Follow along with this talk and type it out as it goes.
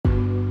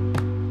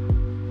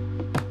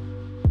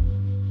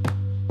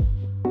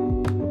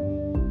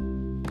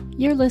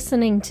You're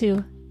listening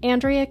to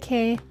Andrea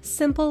K.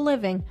 Simple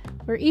Living,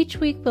 where each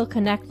week we'll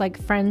connect like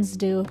friends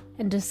do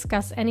and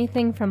discuss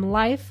anything from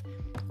life,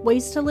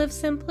 ways to live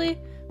simply,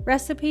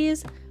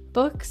 recipes,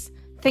 books,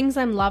 things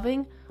I'm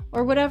loving,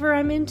 or whatever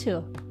I'm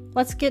into.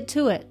 Let's get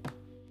to it.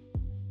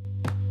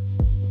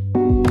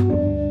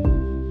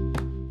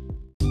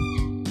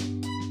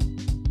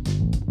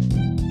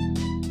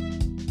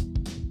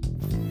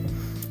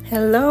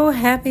 Hello,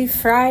 happy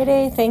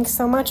Friday. Thanks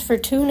so much for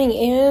tuning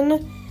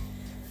in.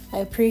 I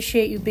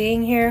appreciate you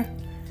being here.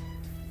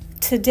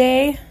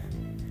 Today,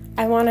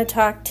 I want to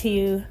talk to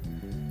you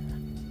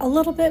a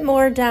little bit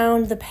more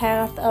down the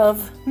path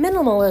of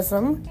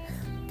minimalism,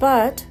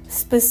 but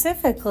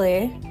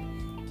specifically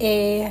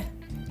a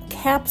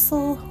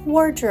capsule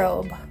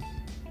wardrobe.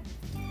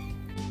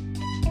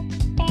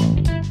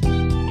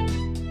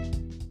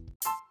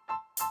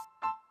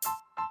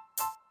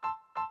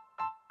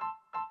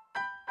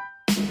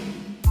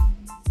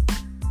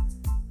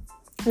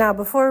 Now,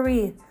 before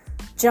we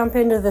jump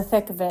into the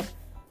thick of it,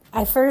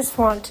 I first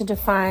want to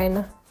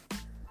define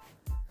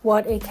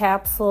what a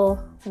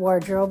capsule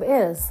wardrobe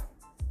is,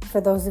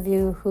 for those of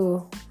you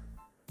who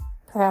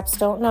perhaps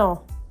don't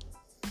know.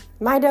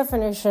 My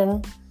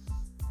definition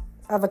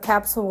of a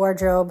capsule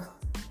wardrobe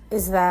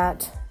is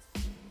that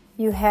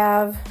you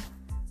have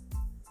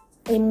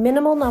a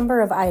minimal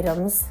number of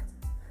items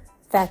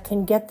that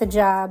can get the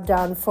job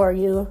done for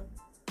you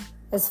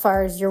as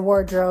far as your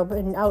wardrobe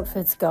and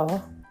outfits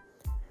go,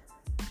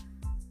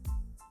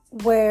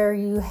 where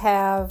you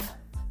have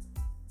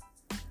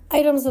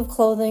items of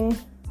clothing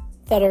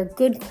that are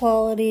good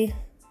quality,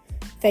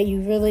 that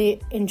you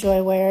really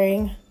enjoy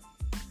wearing,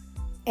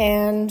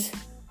 and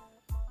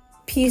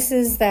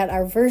pieces that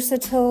are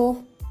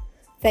versatile,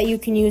 that you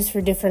can use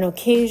for different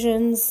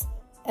occasions,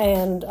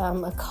 and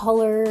a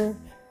color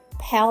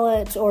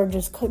palette or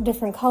just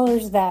different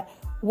colors that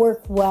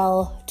work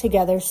well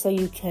together so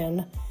you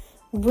can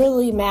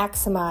really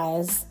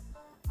maximize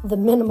the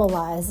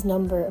minimalized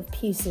number of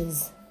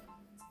pieces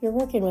you're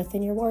working with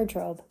in your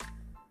wardrobe.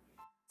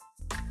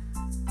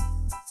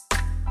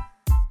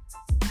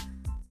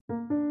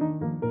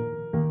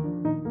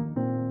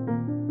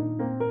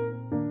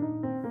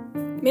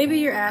 Maybe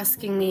you're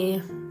asking me,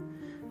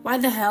 why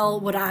the hell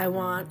would I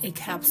want a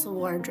capsule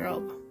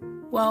wardrobe?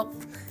 Well,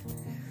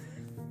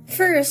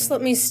 first,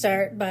 let me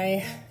start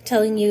by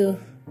telling you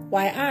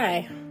why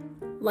I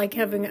like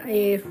having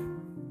I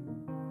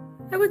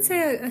would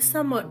say a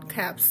somewhat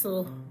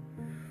capsule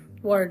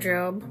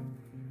wardrobe.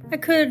 I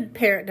could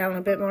pare it down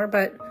a bit more,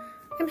 but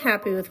I'm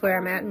happy with where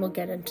I'm at, and we'll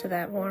get into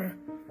that more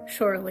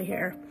shortly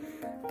here.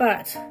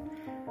 But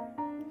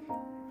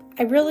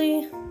I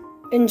really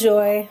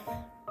enjoy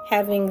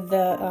having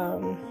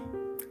the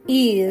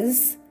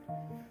ease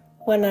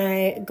when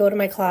I go to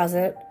my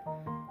closet,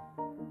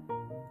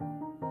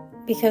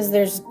 because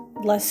there's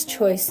less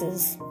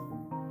choices.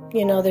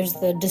 You know, there's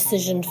the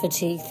decision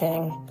fatigue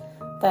thing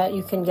that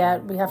you can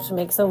get. We have to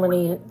make so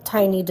many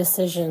tiny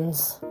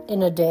decisions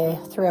in a day,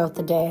 throughout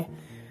the day.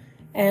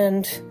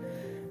 And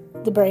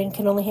the brain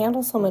can only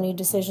handle so many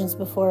decisions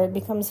before it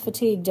becomes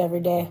fatigued every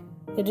day.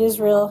 It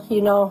is real.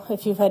 You know,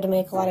 if you've had to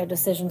make a lot of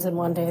decisions in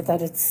one day,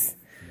 that it's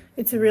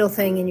a real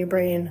thing in your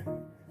brain.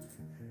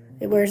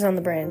 It wears on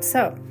the brain.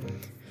 So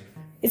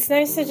it's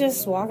nice to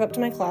just walk up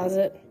to my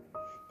closet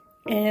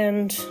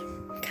and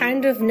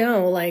kind of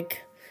know,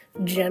 like,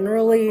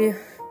 generally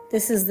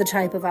this is the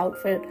type of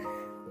outfit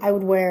I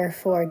would wear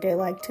for a day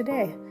like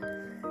today.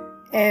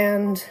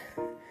 And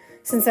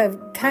since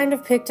I've kind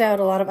of picked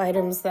out a lot of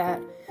items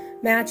that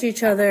match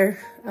each other,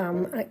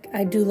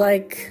 I do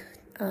like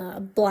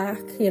black,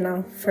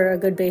 for a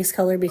good base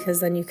color, because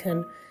then you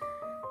can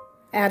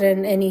add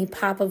in any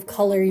pop of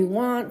color you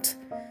want,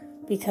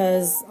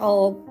 because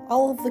all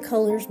of the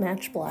colors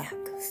match black.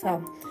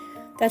 So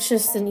that's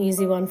just an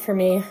easy one for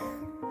me.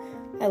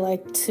 I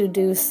like to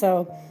do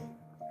so.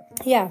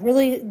 Yeah,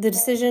 really the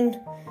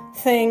decision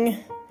thing,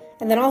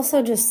 and then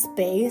also just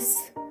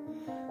space,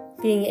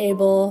 being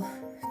able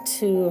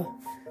to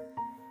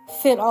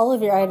fit all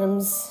of your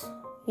items,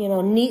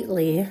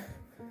 neatly,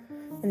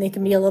 and they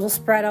can be a little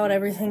spread out.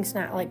 Everything's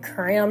not like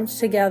crammed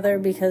together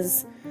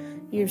because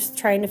you're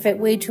trying to fit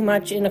way too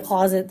much in a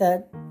closet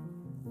that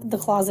the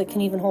closet can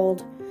even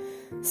hold.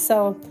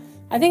 So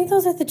I think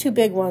those are the two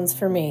big ones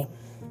for me.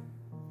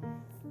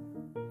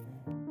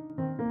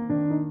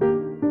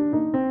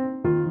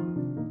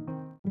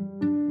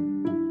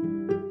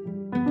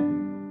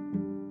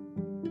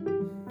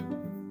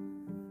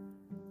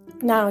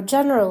 Now,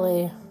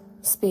 generally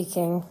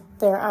speaking,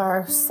 there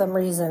are some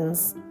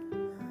reasons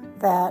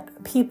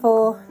that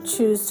people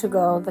choose to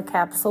go the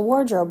capsule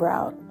wardrobe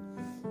route.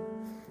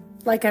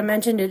 Like I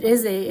mentioned,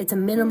 it's a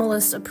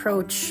minimalist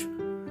approach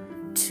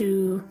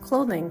to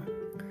clothing,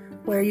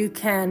 where you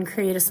can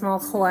create a small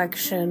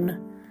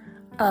collection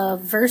of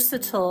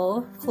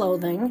versatile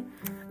clothing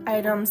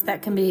items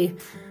that can be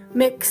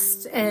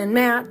mixed and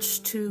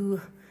matched to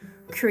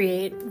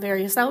create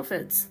various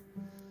outfits.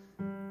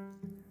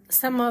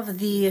 Some of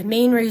the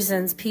main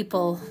reasons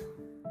people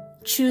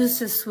choose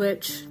to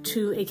switch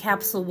to a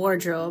capsule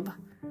wardrobe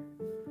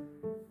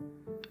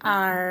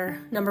are,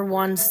 number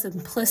one,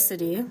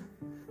 simplicity.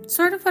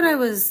 Sort of what I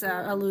was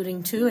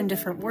alluding to in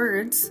different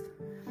words,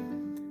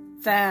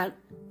 that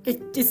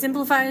it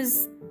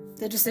simplifies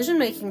the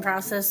decision-making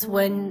process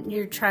when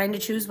you're trying to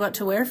choose what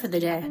to wear for the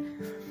day.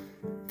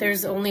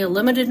 There's only a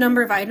limited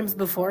number of items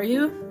before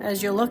you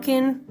as you're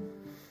looking,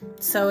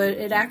 so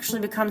it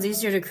actually becomes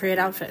easier to create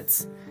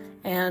outfits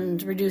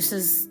and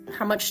reduces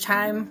how much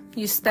time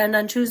you spend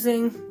on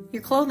choosing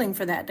your clothing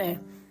for that day.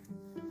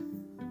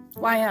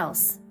 Why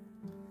else?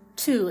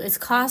 2, it's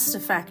cost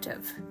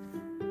effective.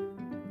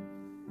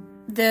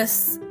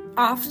 This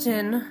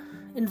often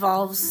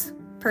involves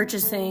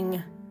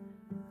purchasing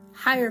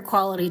higher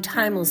quality,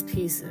 timeless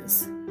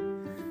pieces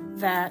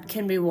that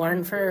can be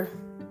worn for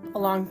a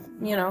long,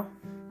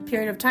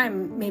 period of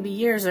time, maybe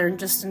years, or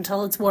just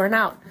until it's worn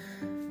out.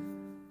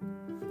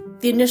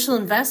 The initial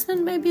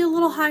investment may be a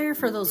little higher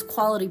for those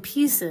quality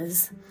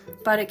pieces,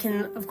 but it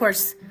can, of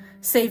course,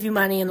 save you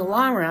money in the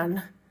long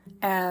run,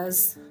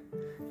 as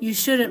you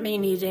shouldn't be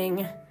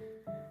needing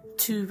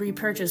to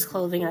repurchase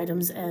clothing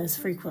items as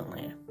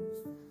frequently.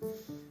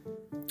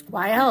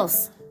 Why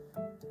else?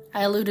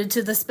 I alluded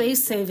to the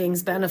space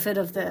savings benefit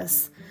of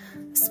this.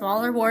 A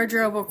smaller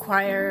wardrobe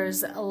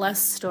requires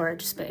less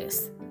storage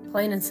space,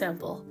 plain and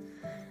simple.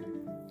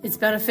 It's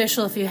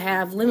beneficial if you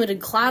have limited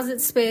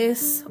closet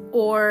space,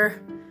 or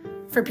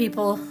for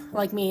people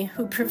like me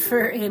who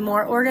prefer a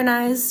more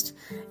organized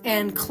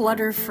and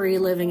clutter-free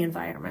living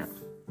environment.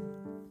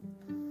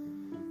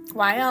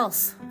 Why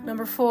else?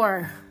 Number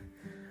 4,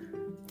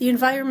 the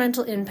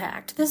environmental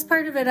impact. This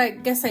part of it, I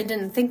guess I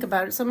didn't think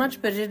about it so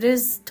much, but it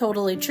is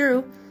totally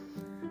true.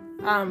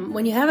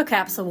 When you have a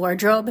capsule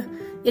wardrobe,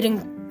 it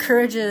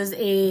encourages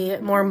a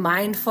more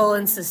mindful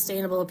and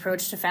sustainable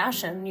approach to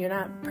fashion. You're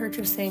not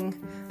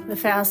purchasing the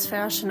fast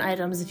fashion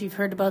items, if you've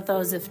heard about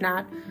those. If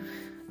not,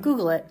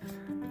 Google it.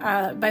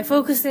 By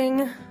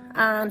focusing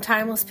on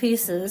timeless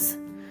pieces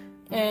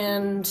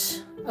and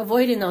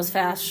avoiding those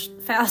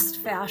fast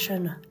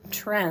fashion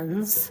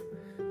trends,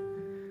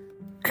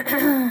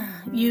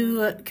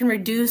 you can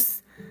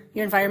reduce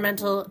your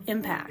environmental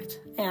impact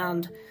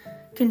and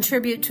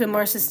contribute to a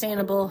more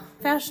sustainable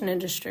fashion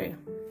industry.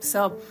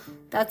 So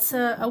that's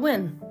a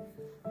win.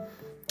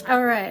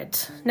 All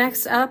right,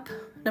 next up,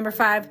 number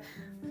 5,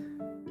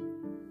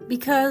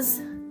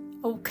 because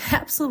a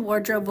capsule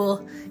wardrobe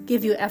will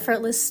give you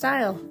effortless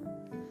style.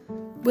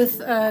 With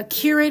a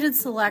curated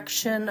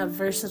selection of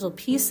versatile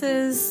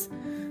pieces,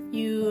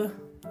 you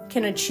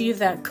can achieve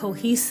that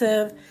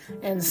cohesive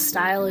and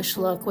stylish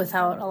look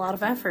without a lot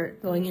of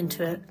effort going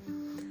into it.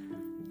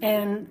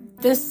 And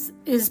this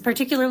is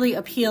particularly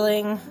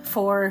appealing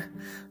for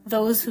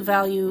those who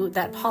value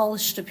that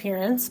polished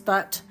appearance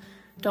but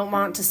don't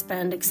want to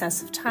spend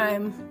excessive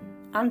time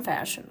on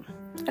fashion.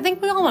 I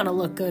think we all want to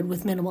look good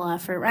with minimal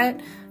effort, right?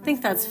 I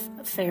think that's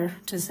fair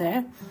to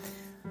say.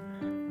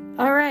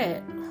 All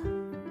right.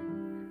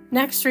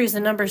 Next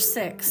reason, number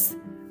 6,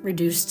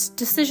 reduced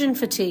decision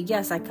fatigue.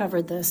 Yes, I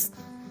covered this.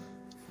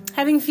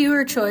 Having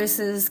fewer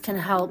choices can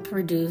help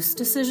reduce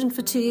decision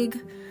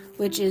fatigue,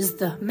 which is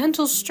the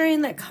mental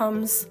strain that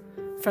comes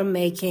from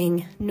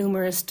making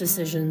numerous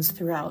decisions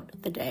throughout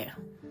the day.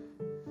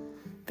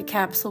 The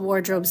capsule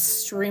wardrobe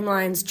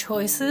streamlines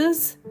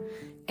choices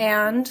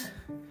and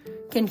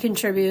can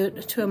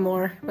contribute to a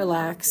more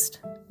relaxed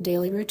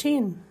daily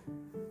routine.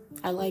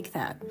 I like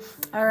that.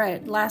 All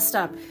right, last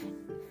up.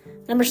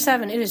 Number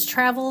 7, it is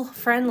travel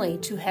friendly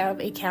to have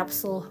a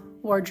capsule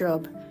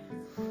wardrobe.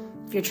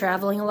 If you're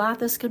traveling a lot,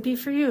 this could be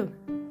for you.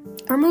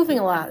 Or moving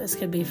a lot, this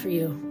could be for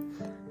you.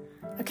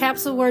 A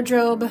capsule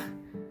wardrobe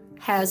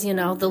has,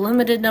 the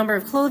limited number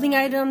of clothing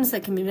items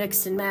that can be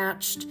mixed and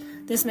matched.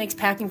 This makes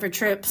packing for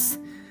trips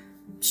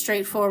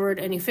straightforward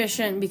and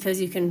efficient because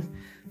you can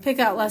pick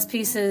out less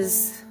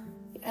pieces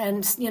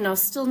and,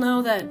 still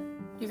know that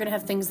you're going to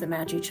have things that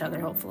match each other,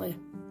 hopefully,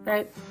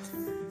 right?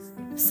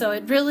 So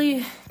it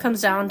really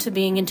comes down to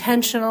being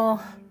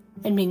intentional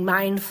and being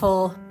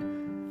mindful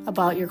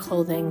about your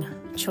clothing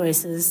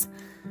choices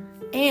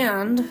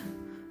and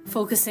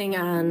focusing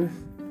on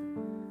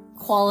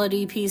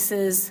quality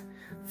pieces,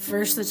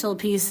 versatile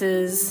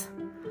pieces,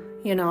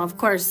 of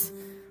course,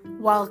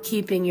 while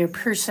keeping your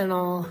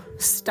personal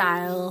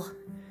style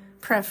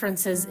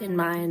preferences in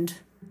mind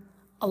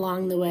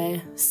along the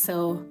way,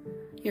 so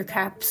your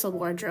capsule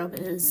wardrobe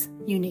is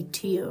unique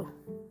to you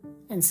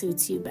and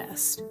suits you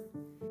best.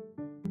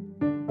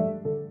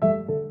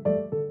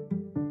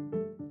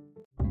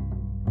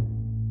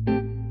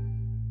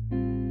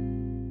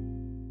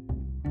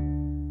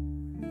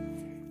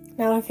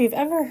 Now, if you've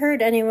ever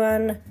heard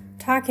anyone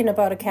talking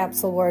about a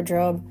capsule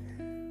wardrobe,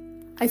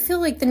 I feel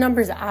like the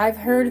numbers I've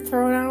heard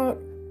thrown out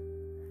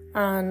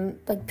on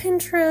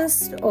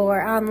Pinterest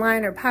or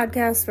online or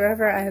podcasts,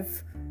 wherever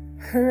I've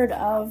heard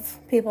of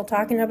people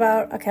talking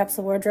about a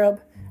capsule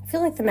wardrobe, I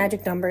feel like the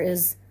magic number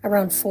is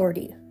around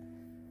 40,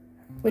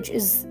 which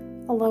is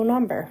a low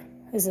number,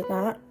 is it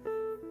not?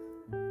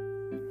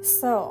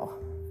 So,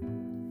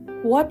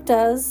 what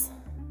does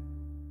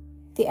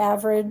the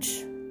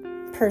average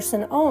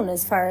person own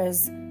as far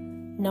as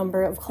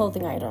number of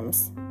clothing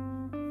items?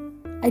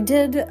 I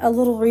did a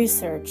little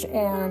research,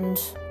 and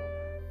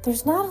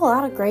there's not a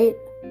lot of great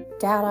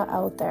data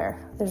out there.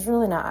 There's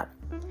really not.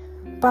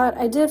 But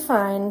I did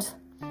find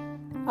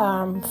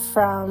from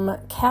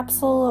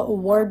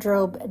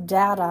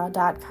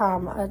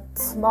CapsuleWardrobeData.com, a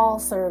small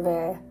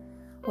survey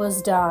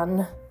was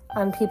done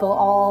on people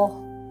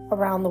all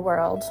around the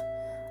world.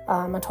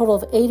 A total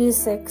of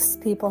 86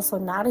 people, so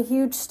not a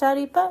huge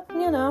study, but,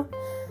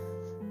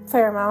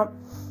 fair amount.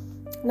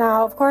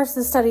 Now, of course,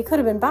 this study could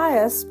have been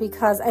biased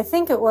because I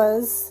think it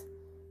was,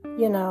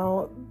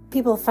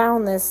 people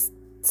found this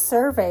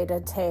survey to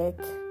take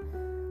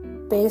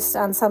based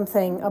on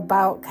something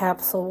about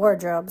capsule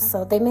wardrobes.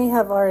 So they may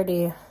have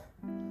already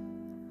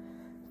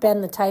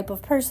been the type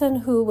of person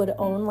who would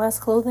own less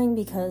clothing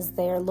because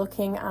they are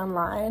looking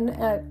online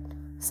at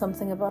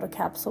something about a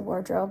capsule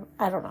wardrobe.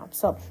 I don't know.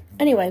 So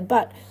anyway,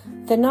 but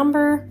the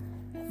number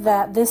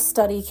that this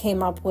study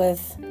came up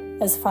with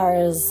as far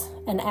as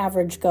an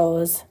average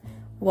goes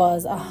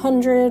was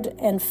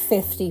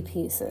 150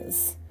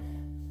 pieces.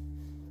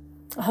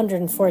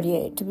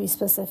 148 to be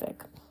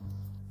specific.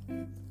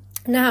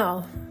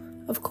 Now,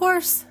 of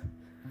course,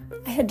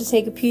 I had to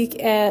take a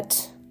peek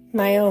at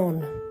my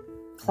own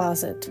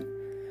closet.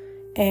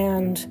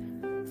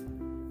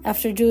 And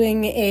after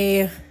doing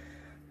a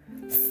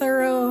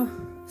thorough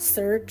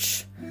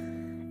search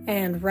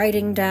and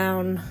writing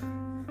down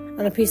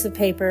on a piece of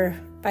paper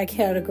by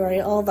category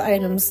all the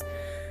items,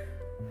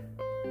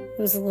 it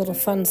was a little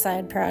fun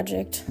side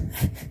project.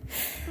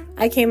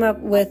 I came up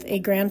with a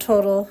grand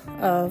total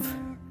of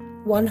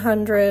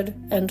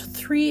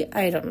 103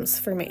 items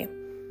for me.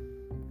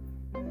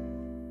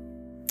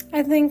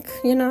 I think,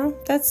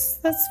 that's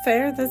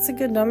fair. That's a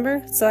good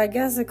number. So I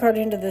guess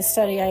according to this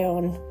study, I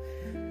own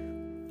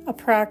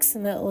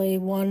approximately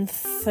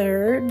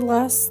 1/3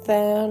 less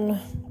than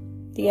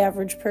the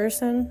average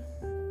person,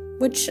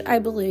 which I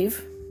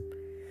believe.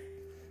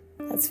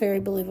 That's very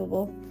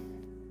believable.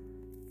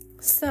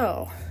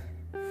 So,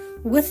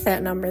 with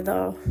that number,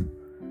 though,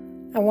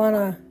 I want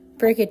to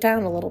break it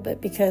down a little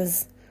bit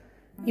because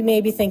you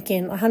may be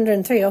thinking,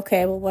 103,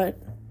 okay, well, what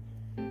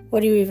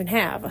do you even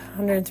have?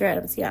 103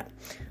 items, yeah.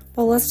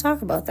 Well, let's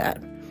talk about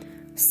that.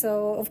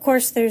 So, of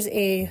course, there's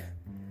a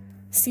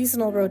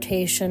seasonal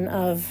rotation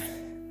of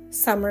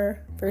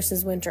summer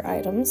versus winter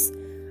items.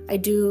 I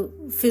do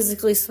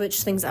physically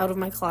switch things out of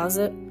my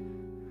closet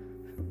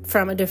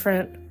from a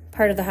different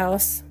part of the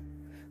house.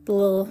 The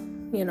little,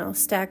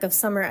 stack of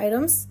summer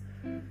items,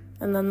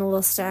 and then the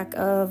little stack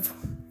of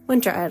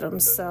winter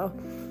items. So,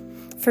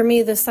 for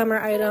me, the summer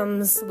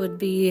items would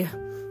be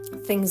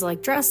things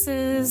like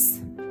dresses,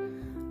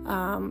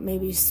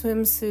 maybe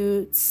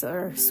swimsuits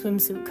or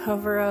swimsuit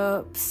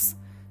cover-ups,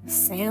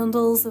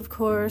 sandals, of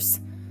course,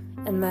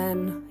 and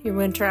then your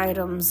winter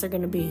items are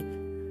going to be,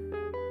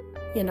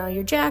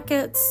 your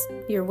jackets,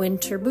 your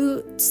winter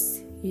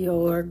boots,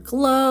 your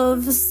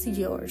gloves,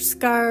 your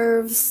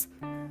scarves,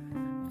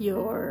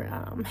 your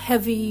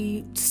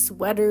heavy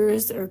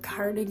sweaters or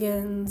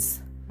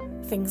cardigans,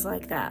 things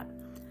like that.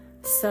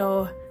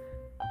 So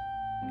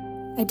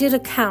I did a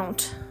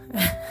count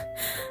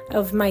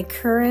of my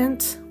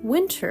current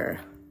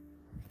winter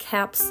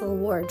capsule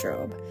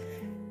wardrobe,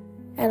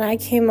 and I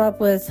came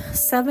up with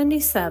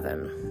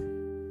 77.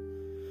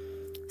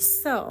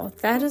 So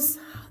that's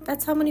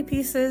how many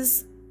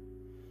pieces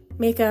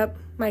make up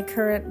my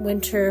current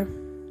winter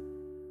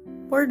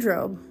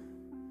wardrobe.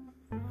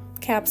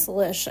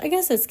 Capsule-ish. I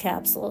guess it's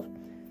capsule.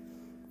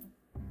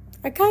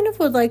 I kind of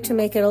would like to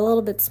make it a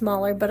little bit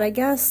smaller, but I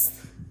guess,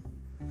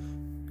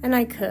 and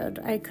I could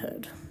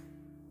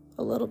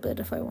a little bit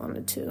if I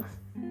wanted to.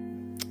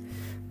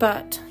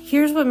 But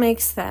here's what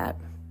makes that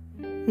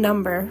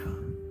number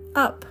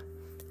up.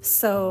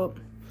 So,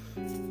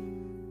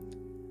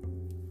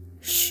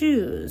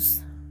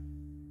 shoes.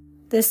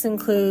 This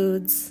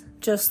includes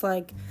just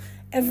like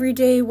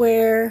everyday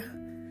wear,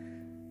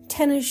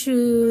 tennis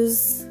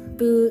shoes,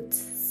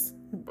 boots,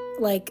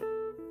 like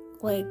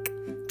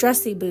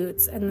dressy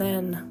boots, and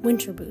then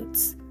winter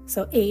boots.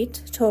 So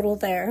 8 total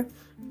there.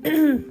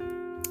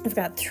 I've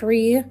got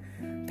 3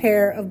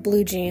 pair of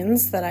blue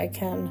jeans that I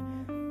can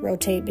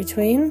rotate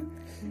between.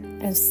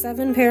 I have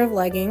 7 pair of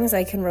leggings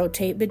I can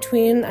rotate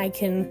between. I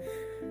can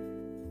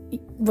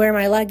wear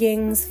my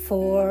leggings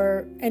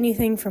for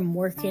anything from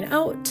working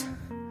out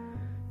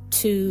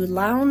to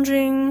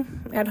lounging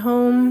at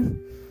home,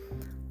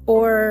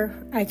 or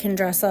I can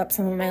dress up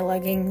some of my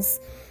leggings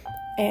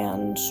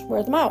and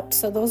wear them out.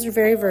 So those are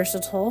very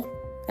versatile,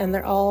 and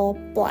they're all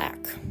black.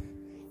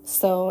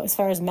 So as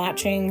far as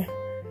matching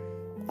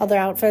other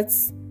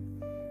outfits,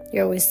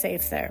 you're always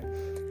safe there.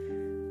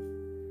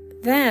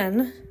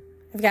 Then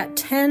I've got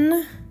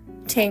 10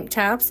 tank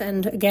tops,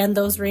 and again,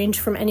 those range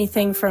from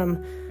anything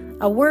from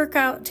a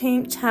workout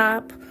tank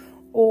top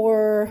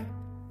or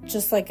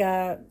just like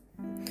a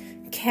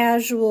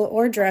casual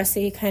or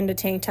dressy kind of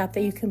tank top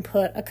that you can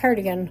put a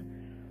cardigan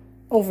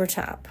over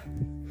top.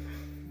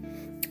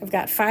 I've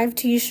got 5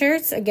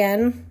 t-shirts.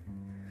 Again,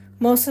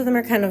 most of them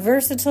are kind of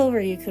versatile where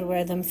you could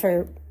wear them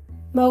for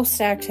most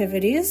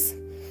activities.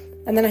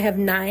 And then I have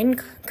 9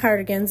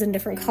 cardigans in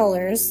different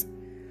colors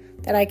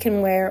that I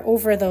can wear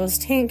over those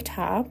tank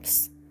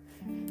tops.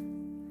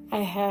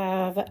 I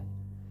have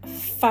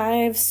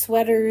 5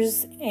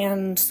 sweaters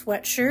and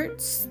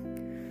sweatshirts.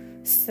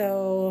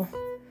 So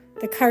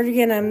the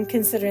cardigan, I'm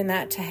considering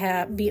that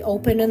to be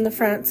open in the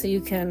front so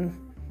you can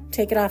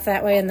take it off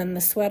that way. And then the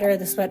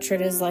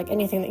sweatshirt is like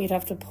anything that you'd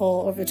have to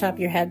pull over the top of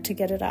your head to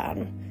get it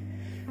on.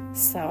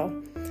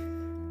 So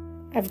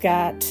I've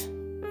got,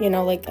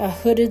 like a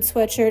hooded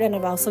sweatshirt, and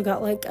I've also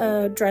got like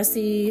a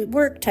dressy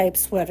work type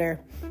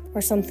sweater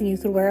or something you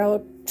could wear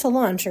out to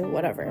lunch or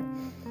whatever.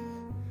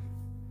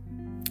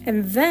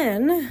 And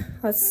then,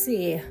 let's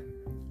see,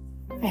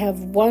 I have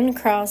one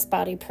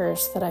crossbody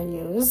purse that I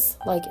use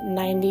like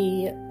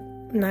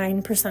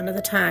 99% of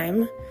the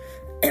time.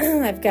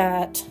 I've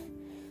got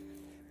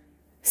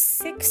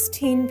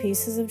 16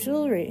 pieces of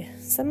jewelry.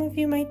 Some of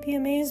you might be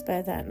amazed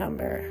by that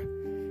number.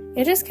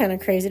 It is kind of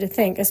crazy to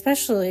think,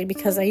 especially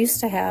because I used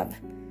to have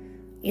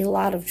a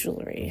lot of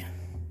jewelry.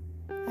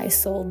 I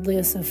sold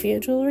Leah Sophia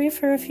jewelry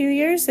for a few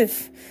years.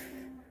 If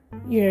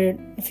you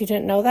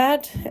didn't know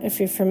that, if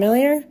you're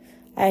familiar,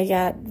 I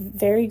got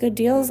very good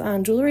deals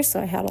on jewelry, so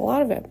I had a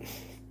lot of it.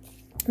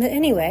 But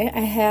anyway,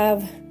 I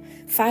have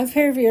 5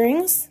 pair of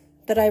earrings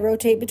that I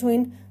rotate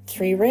between,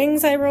 3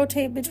 rings I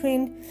rotate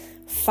between,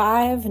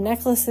 5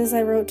 necklaces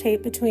I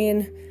rotate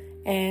between,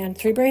 and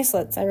 3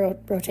 bracelets I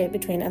rotate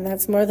between, and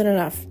that's more than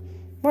enough.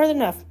 More than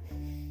enough.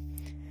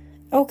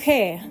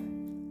 Okay.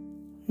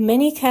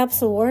 Many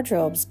capsule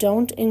wardrobes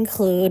don't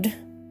include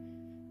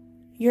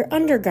your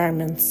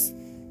undergarments.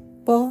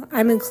 Well,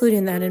 I'm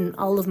including that in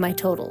all of my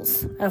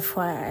totals,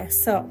 FYI.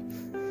 So,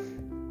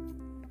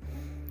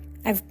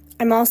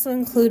 I'm also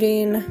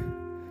including,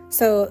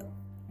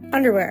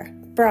 underwear,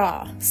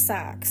 bra,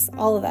 socks,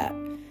 all of that.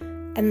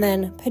 And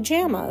then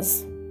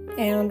pajamas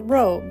and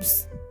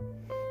robes.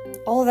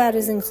 All of that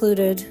is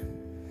included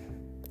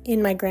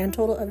in my grand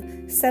total of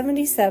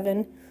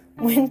 77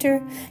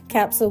 winter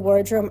capsule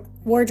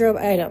wardrobe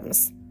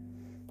items.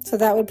 So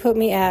that would put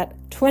me at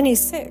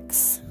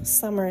 26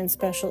 summer and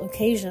special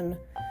occasion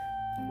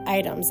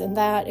items. And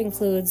that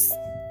includes,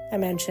 I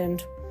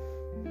mentioned,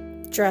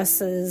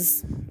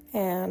 dresses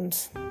and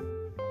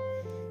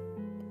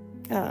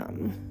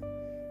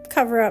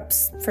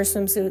cover-ups for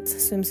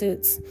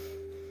swimsuits,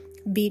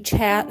 beach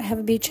hat. I have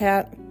a beach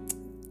hat.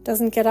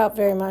 Doesn't get out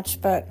very much,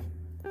 but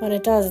when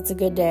it does, it's a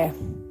good day.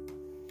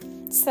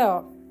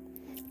 So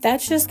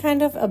that's just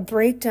kind of a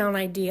breakdown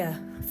idea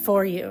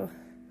for you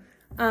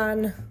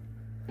on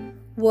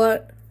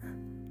what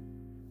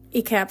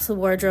a capsule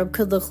wardrobe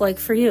could look like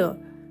for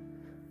you.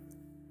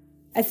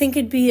 I think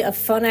it'd be a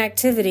fun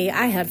activity.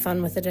 I had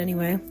fun with it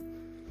anyway.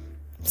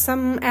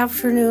 Some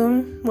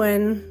afternoon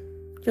when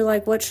you're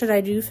like, what should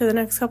I do for the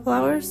next couple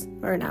hours?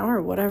 Or an hour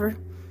or whatever.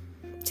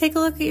 Take a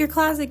look at your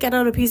closet, get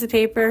out a piece of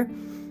paper,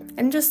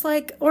 and just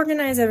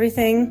organize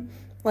everything.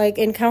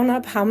 And count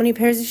up how many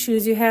pairs of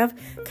shoes you have,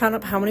 count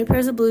up how many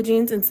pairs of blue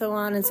jeans, and so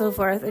on and so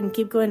forth, and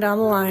keep going down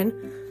the line.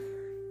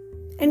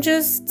 And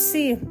just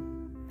see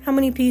how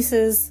many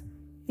pieces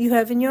you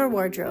have in your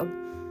wardrobe.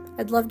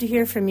 I'd love to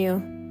hear from you.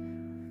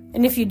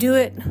 And if you do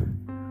it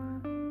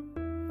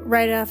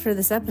right after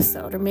this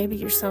episode, or maybe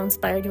you're so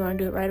inspired you want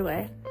to do it right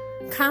away,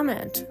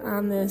 comment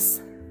on this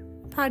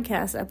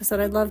podcast episode.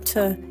 I'd love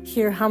to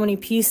hear how many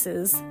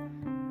pieces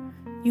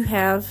you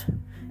have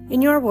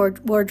in your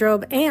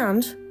wardrobe,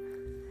 and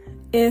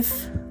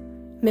if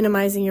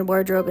minimizing your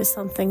wardrobe is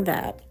something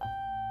that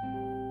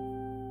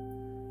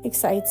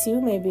excites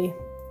you, maybe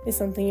is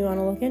something you want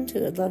to look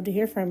into. I'd love to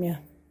hear from you.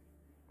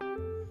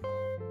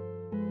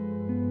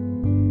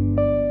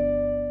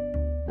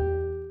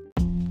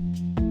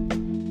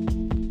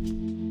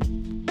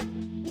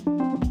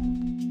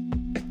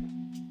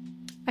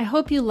 I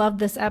hope you loved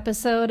this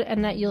episode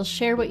and that you'll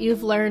share what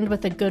you've learned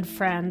with a good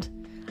friend.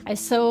 I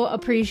so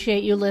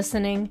appreciate you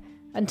listening.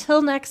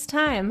 Until next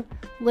time,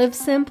 live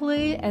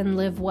simply and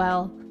live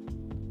well.